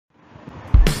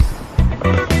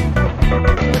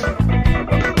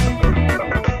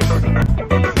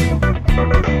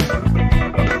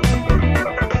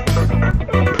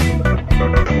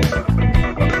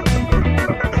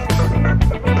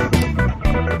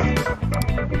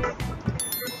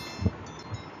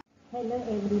Hello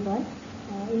everyone.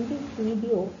 In this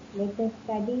video, let us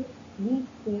study least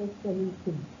square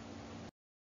solution.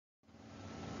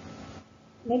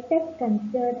 Let us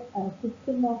consider a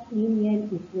system of linear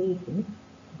equations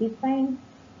defined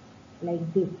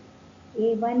like this: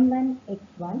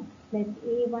 a11x1 plus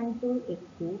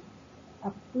a12x2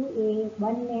 up to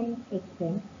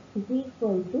a1n(xn) is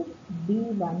equal to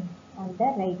b1 on the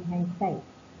right hand side.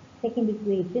 Second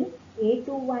equation,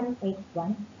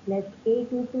 a21x1 plus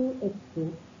a22x2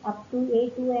 up to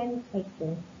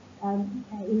a2n(xn)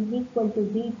 is equal to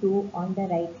b2 on the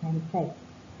right hand side.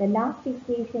 The last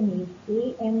equation is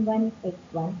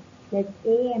am1x1 plus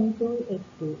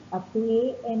am2x2 up to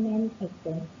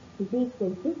amn(xn) is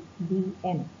equal to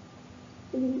bm.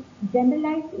 The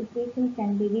generalized equation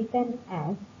can be written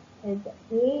as a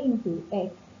into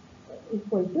x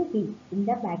equal to b in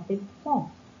the matrix form.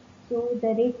 So the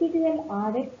residual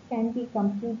Rx can be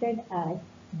computed as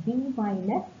b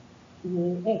minus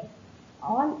ax,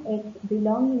 all x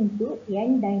belonging to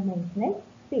n-dimensional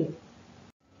space.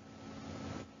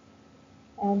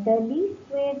 The least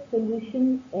square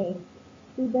solution x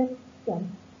to the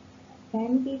system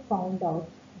can be found out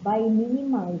by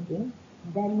minimizing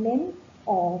the length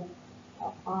of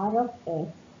r of x,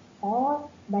 or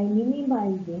by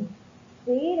minimizing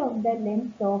square of the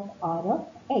length of r of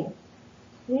x.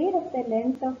 Square of the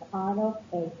length of r of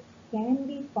x can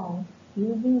be found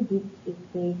using this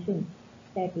equation,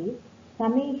 that is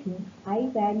summation I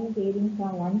value varying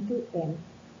from 1 to m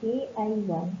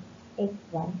ai1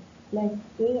 x1 plus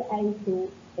ai2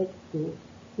 x2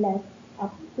 plus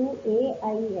up to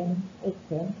ain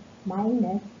xn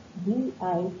minus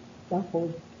bi the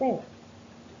whole square.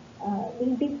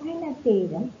 We'll define a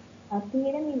theorem. A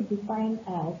theorem is defined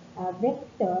as a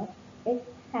vector x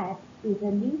hat is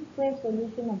a least square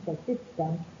solution of the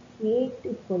system A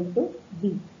equal to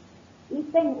B.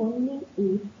 If and only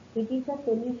if it is a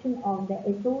solution of the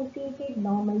associated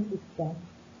normal system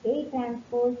A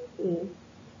transpose A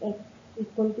x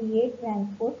equal to A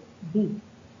transpose B.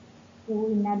 So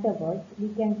in other words, we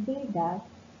can say that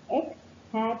x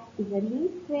hat is a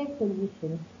least square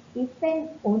solution if and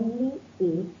only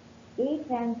if A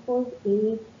transpose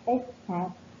A x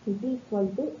hat is equal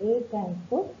to A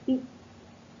transpose B.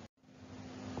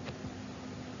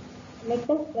 Let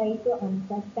us try to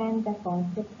understand the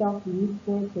concept of least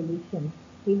square solution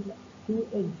with two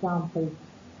examples.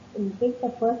 We'll take the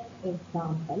first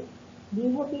example. We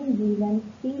have been given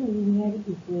three linear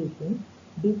equations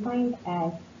defined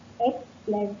as x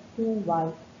plus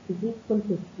 2y is equal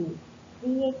to 3,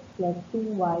 3x plus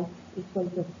 2y equal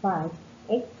to 5,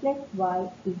 x plus y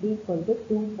is equal to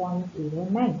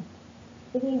 2.09.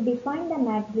 So we define the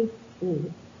matrix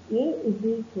A. A is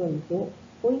equal to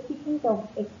coefficient of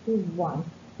x is 1,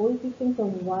 coefficient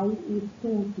of y is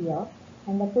 2 here,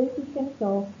 and the coefficient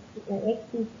of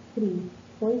x is 3,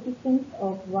 coefficient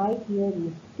of y here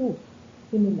is 2.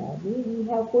 Similarly, we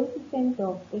have coefficient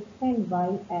of x and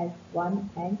y as 1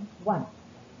 and 1.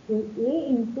 So A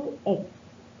into x.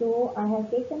 So I have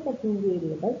taken the two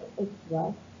variables x,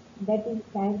 y, that is,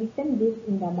 I have written this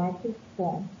in the matrix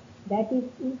form. That is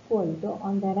equal to,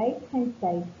 on the right hand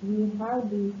side we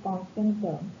have these constant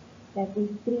terms, that is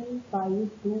 3, 5,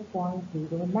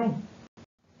 2.09.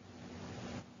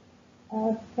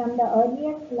 From the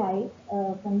earlier slide,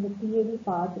 from the theory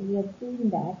part, we have seen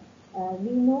that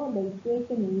we know the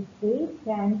equation is A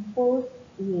transpose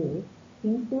A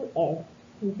into S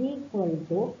is equal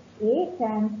to A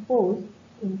transpose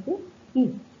into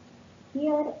B.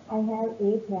 Here I have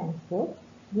A transpose,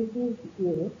 this is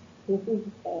A, this is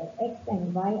x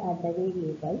and y are the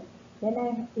variables, then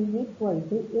I is equal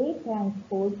to A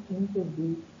transpose into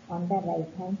B on the right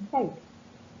hand side.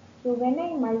 So when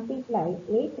I multiply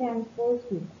A transpose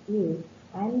with A,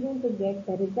 I am going to get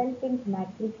the resultant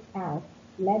matrix as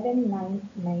 11, 9,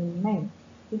 9, 9.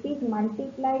 It is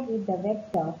multiplied with the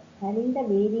vector having the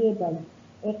variables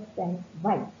x and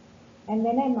y. And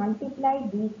when I multiply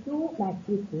these two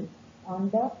matrices on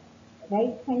the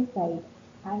right hand side,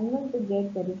 I am going to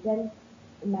get the result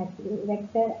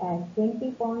vector as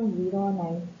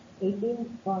 20.09,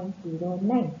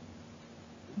 18.09.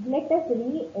 Let us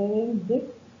rearrange this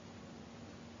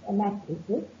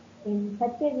matrices in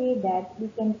such a way that we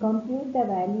can compute the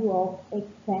value of x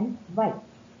and y.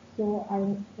 So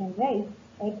I can write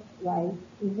xy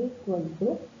is equal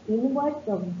to inverse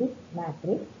of this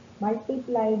matrix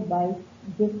multiplied by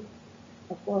this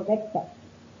vector.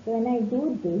 So when I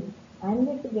do this, I am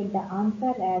going to get the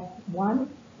answer as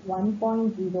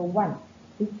 1.01,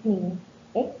 which means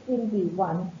x will be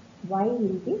 1, y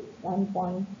will be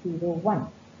 1.01.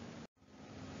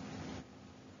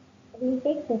 We will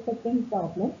take the second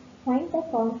problem. Find the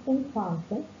constant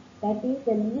function that is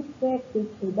the least square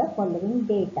fit to the following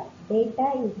data.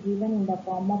 Data is given in the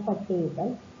form of a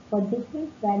table for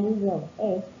different values of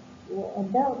x,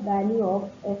 the value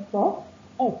of f of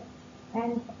x.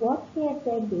 And what we have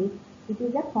said is it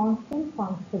is a constant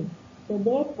function. So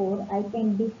therefore, I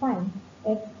can define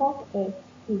f of x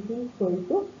is equal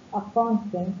to a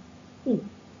constant c.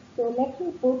 So let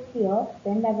me put here,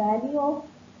 when the value of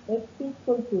x is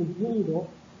equal to 0,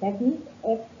 that means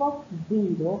f of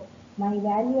 0, my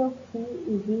value of c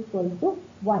is equal to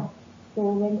 1. So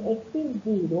when x is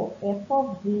 0, f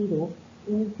of 0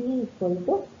 is equal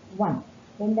to 1.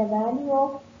 When the value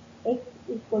of x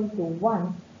equal to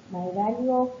 1, my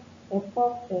value of f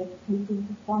of x, which is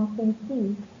constant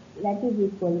c, that is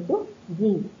equal to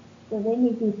 0. So when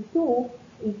it is 2,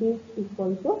 it is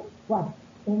equal to 1.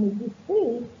 When it is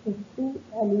 3, it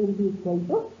will be equal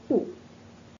to 2.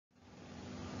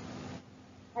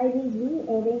 I will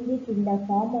rearrange it in the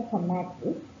form of a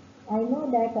matrix. I know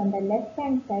that on the left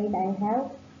hand side I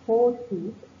have 4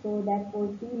 C's, so that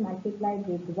 4 C multiplied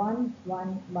with 1,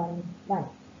 1, 1, 1.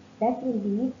 That will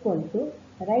be equal to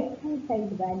right hand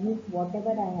side values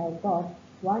whatever I have got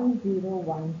 1, 0,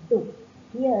 1, 2.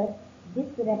 Here this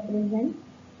represents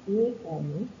A for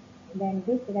me, then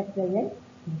this represents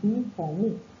B for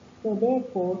me. So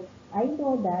therefore I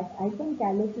know that I can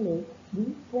calculate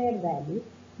these square values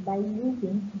by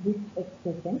using this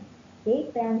expression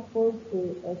A transpose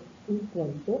AX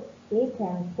equal to A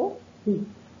transpose B.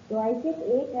 So I get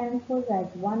A transpose as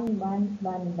 1, 1,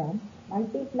 1, 1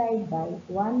 multiplied by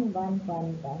 1, 1,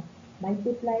 1, 1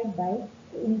 multiplied by,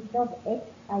 instead of X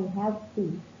I have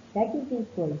C, that is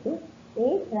equal to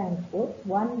A transpose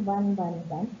 1, 1, 1,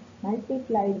 1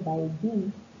 multiplied by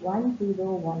B 1, 0,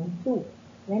 1, 2.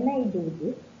 When I do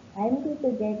this, I am going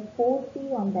to get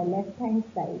 4C on the left hand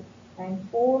side and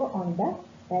 4 on the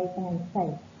right hand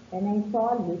side. When I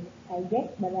solve it, I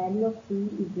get the value of C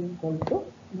is equal to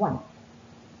 1.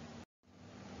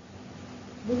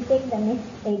 We'll take the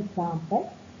next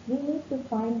example. We need to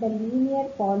find the linear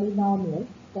polynomial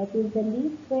that is the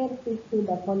least square fit to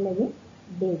the following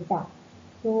data.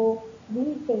 So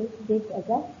we'll take this as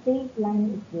a straight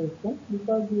line equation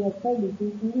because we have said it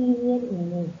is linear in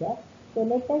nature. So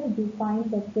let us define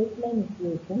the straight line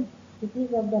equation, which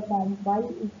is of the form y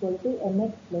equal to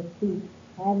mx plus c.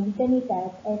 I have written it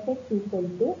as fx equal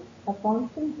to a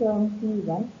constant term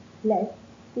c1 plus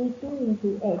c2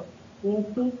 into x, where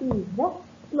c2 is the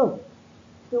slope.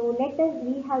 So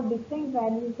we have different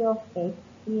values of x.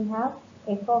 We have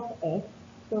f of x.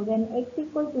 So when x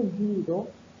equal to 0,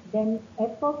 then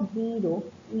f of 0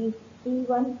 is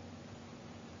c1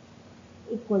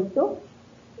 equal to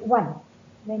 1.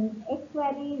 When x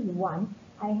value is 1,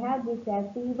 I have this as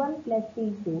c1 plus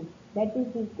c2, that is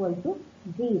equal to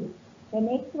 0. When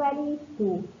x value is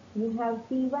 2, you have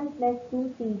c1 plus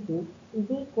 2c2 is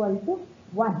equal to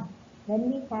 1.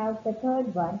 When we have the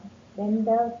third one, when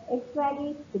the x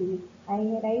value is 3, I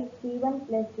write c1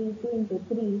 plus c2 into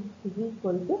 3 is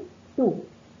equal to 2.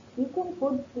 You can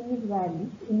put these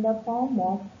values in the form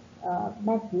of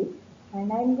matrix,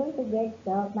 and I am going to get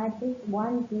the matrix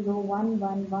 1, 0, 1,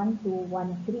 1, 1, 2,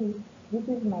 1, 3. This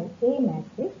is my A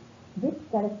matrix. This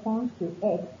corresponds to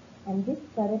X and this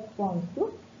corresponds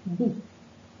to B.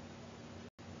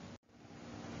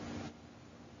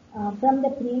 From the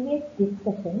previous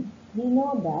discussion, we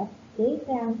know that A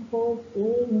transpose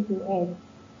A into X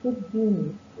should give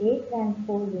me A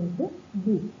transpose into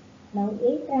B. Now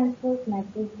A transpose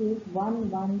matrix is 1,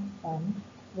 1, 1,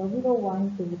 0,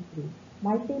 1, 2, 3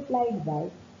 multiplied by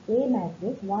A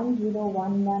matrix 1, 0,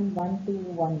 1, 1, 1, 2,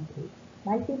 1, 3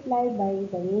 multiplied by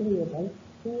the variables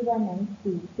C1 and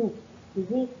C2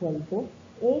 is equal to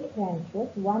A transpose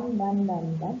 1, 1,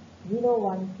 1, 1, 0,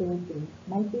 1, 2, 3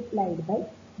 multiplied by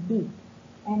B.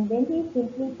 And when we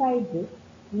simplify this,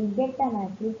 we get a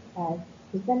matrix as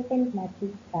resultant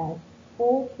matrix as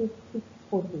 4, 6, 6,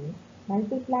 14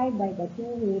 multiplied by the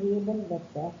two variable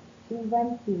vector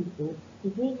C1, C2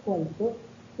 is equal to,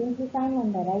 simplifying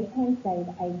on the right hand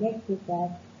side, I get this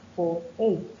as 4,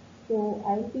 8. So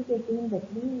I will be getting the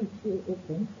two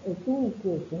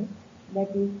equations,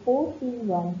 that is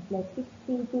 4c1 plus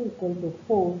 6c2 equal to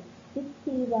 4,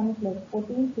 6c1 plus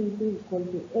 14c2 equal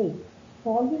to 8.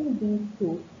 Solving these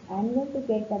two, I am going to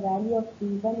get the value of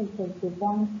c1 equal to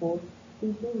 0.4,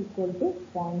 c2 equal to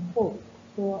 0.4.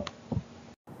 So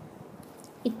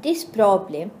in this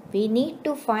problem, we need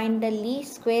to find the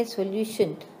least square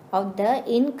solution of the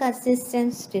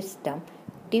inconsistent system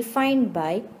defined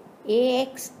by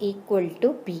Ax equal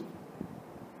to b.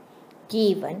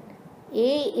 Given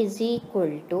A is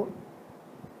equal to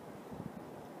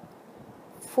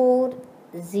 4,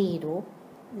 0,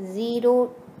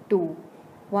 0, 2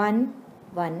 1,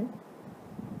 1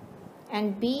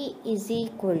 and B is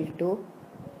equal to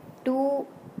 2,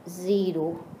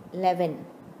 0, 11.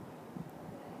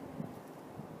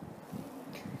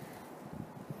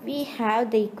 We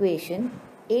have the equation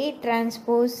A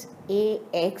transpose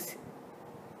AX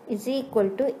is equal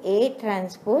to A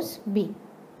transpose B.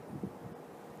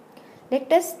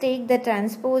 Let us take the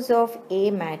transpose of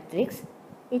A matrix.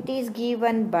 It is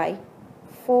given by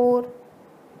 4,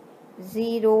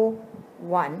 0,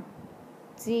 1,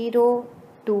 0,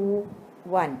 2,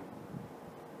 1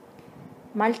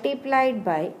 multiplied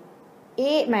by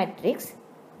A matrix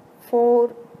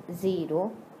 4,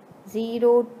 0,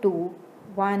 0, 2,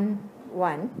 1,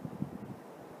 1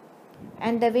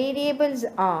 and the variables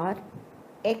are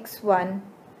x1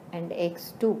 and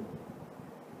x2.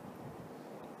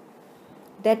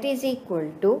 That is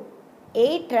equal to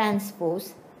A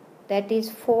transpose, that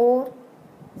is 4,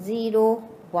 0,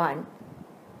 1,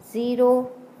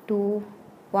 0, 2,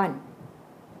 1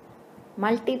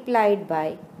 multiplied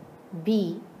by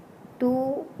B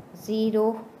 2,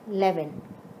 0, 11.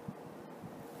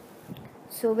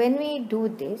 So when we do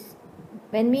this,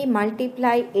 when we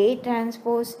multiply A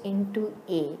transpose into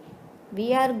A,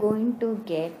 we are going to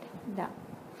get the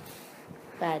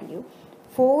value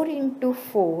 4 into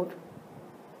 4,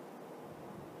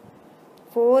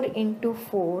 4 into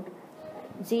 4,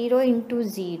 0 into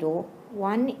 0,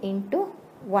 1 into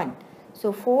 1.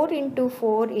 So 4 into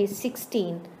 4 is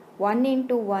 16, 1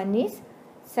 into 1 is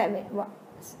 7.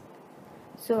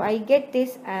 So I get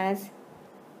this as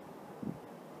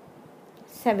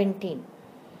 17.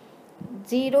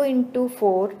 0 into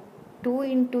 4, 2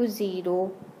 into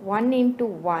 0, 1 into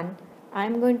 1, I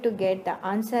am going to get the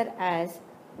answer as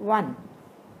 1.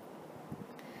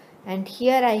 And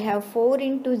here I have 4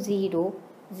 into 0,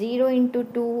 0 into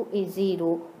 2 is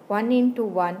 0, 1 into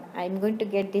 1, I am going to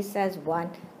get this as 1.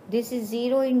 This is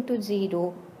 0 into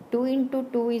 0, 2 into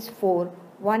 2 is 4,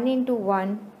 1 into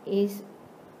 1 is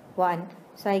 1.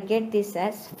 So I get this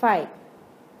as 5.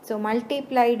 So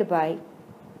multiplied by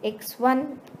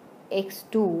x1,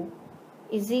 x2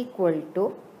 is equal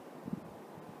to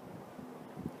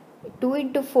 2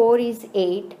 into 4 is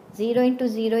 8, 0 into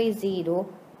 0 is 0,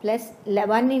 plus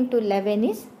 1 into 11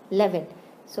 is 11.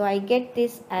 So I get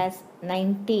this as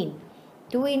 19.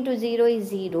 2 into 0 is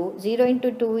 0, 0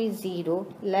 into 2 is 0,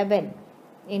 11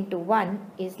 into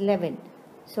 1 is 11.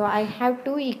 So I have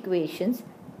two equations,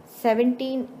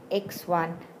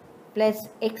 17x1 plus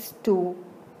x2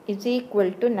 is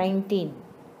equal to 19.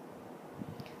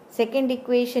 Second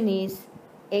equation is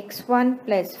x1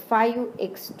 plus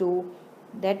 5x2,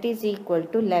 that is equal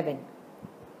to 11.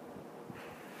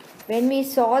 When we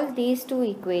solve these two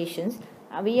equations,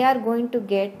 we are going to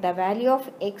get the value of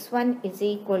x1 is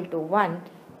equal to 1,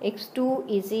 x2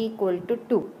 is equal to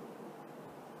 2.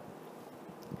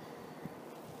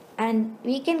 And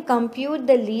we can compute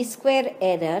the least square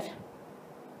error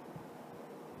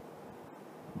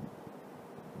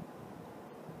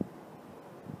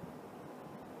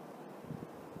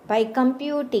by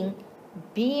computing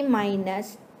b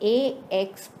minus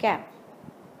ax cap.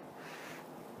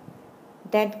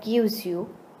 That gives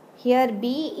you, here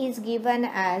b is given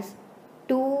as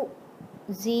 2,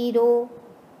 0,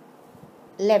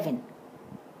 11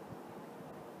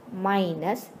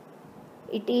 minus,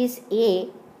 it is a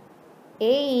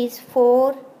is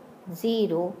 4,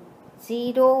 0,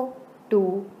 0,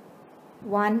 2,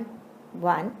 1,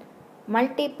 1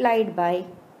 multiplied by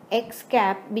x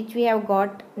cap, which we have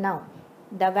got now,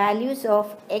 the values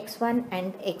of x1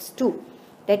 and x2,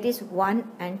 that is 1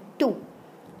 and 2.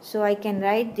 So I can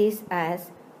write this as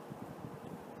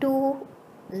 2,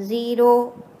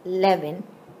 0, 11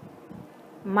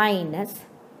 minus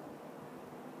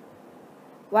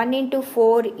 1 into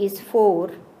 4 is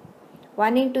 4,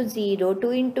 1 into 0, 2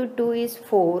 into 2 is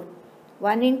 4,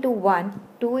 1 into 1,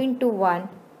 2 into 1,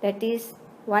 that is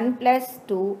 1 plus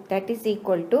 2, that is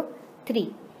equal to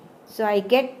 3. So I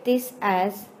get this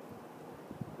as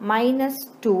minus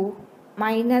 2,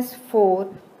 minus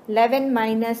 4, 11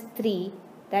 minus 3,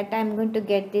 that I am going to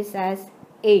get this as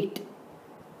 8.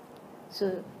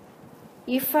 So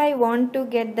if I want to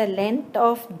get the length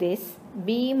of this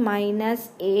b minus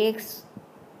ax,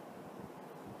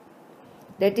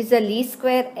 that is a least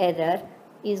square error,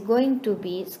 is going to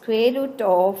be square root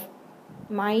of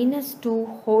minus 2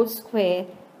 whole square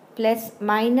plus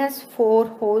minus 4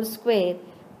 whole square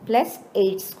plus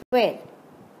 8 square.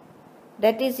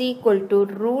 That is equal to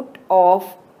root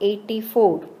of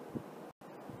 84.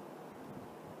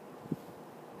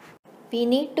 We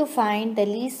need to find the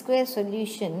least square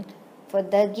solution for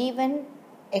the given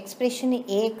expression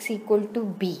ax equal to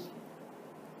b.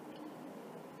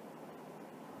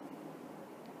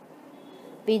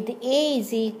 with A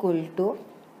is equal to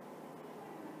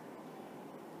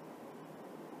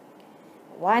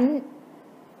 1,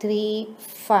 3,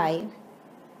 5,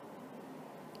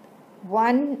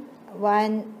 1,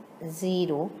 1,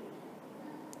 0,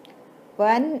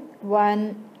 1,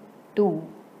 1, 2,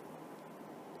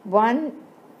 1,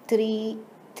 3,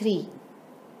 3,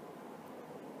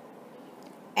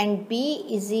 and B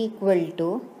is equal to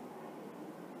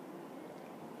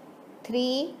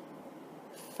 3,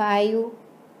 5,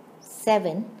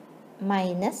 7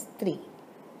 minus 3.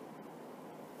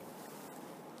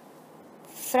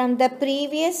 From the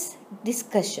previous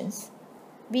discussions,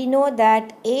 we know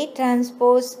that A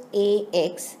transpose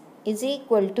AX is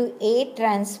equal to A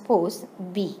transpose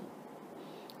B.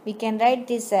 We can write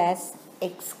this as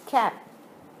X cap.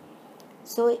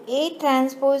 So A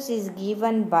transpose is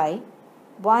given by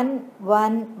 1,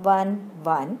 1, 1,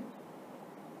 1,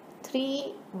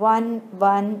 3, 1,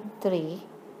 1, 3,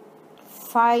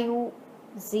 5,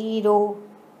 0,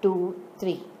 2,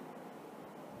 3.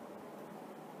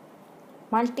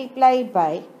 Multiplied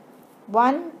by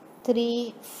 1,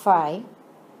 3, 5,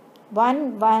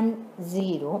 1, 1,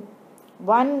 0,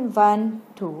 1, 1,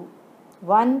 2,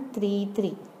 1, 3,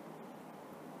 3.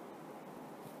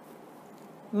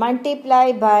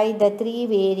 Multiply by the three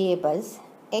variables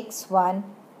x1,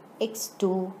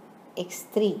 x2,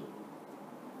 x3.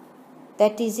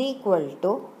 That is equal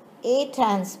to A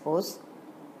transpose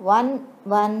 1,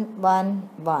 1, 1,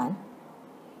 1,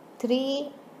 3,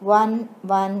 1,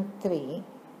 1, 3,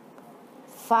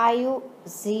 5,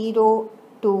 0,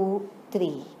 2,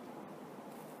 3.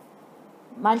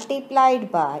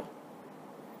 Multiplied by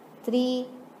 3,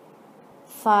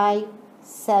 5,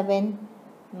 7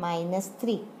 minus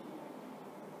 3.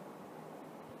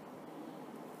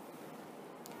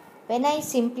 When I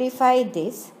simplify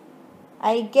this,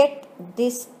 I get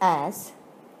this as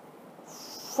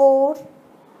 4,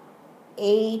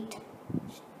 8,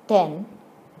 10,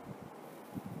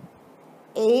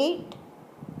 8,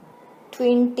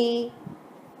 20,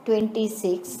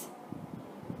 26,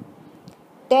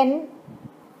 10,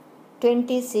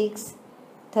 26,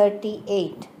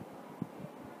 38.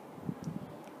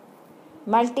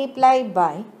 Multiply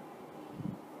by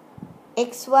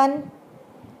x1,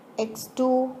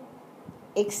 x2,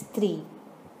 x3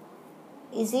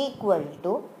 is equal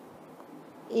to,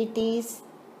 it is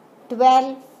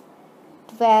 12,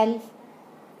 12,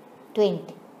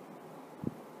 20.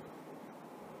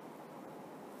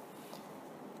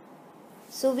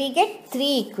 So we get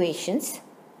three equations.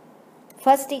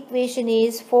 First equation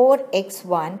is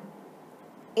 4x1,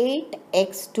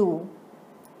 8x2,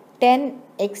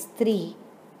 10x3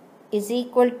 is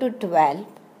equal to 12.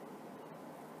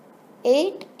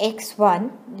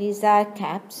 8x1, these are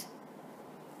caps,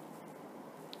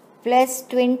 plus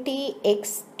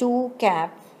 20x2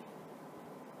 cap,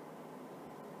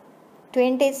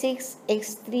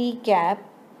 26x3 cap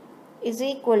is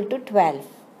equal to 12.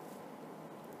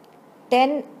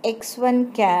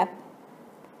 10x1 cap,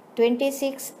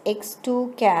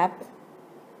 26x2 cap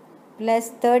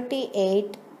plus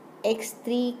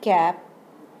 38x3 cap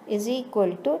is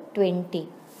equal to 20.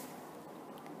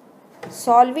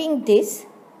 Solving this,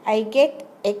 I get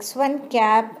x1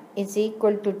 cap is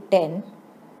equal to 10,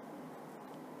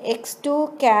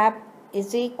 x2 cap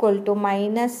is equal to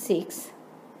minus 6,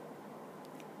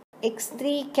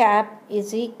 x3 cap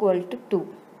is equal to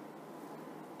 2.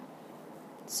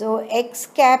 So x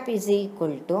cap is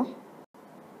equal to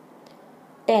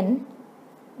 10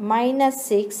 minus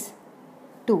 6,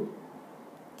 2.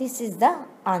 This is the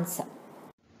answer.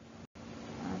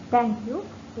 Thank you.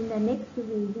 In the next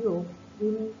video, we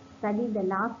will study the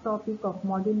last topic of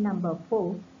module number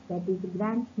 4, that is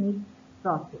Gram-Schmidt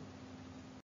process.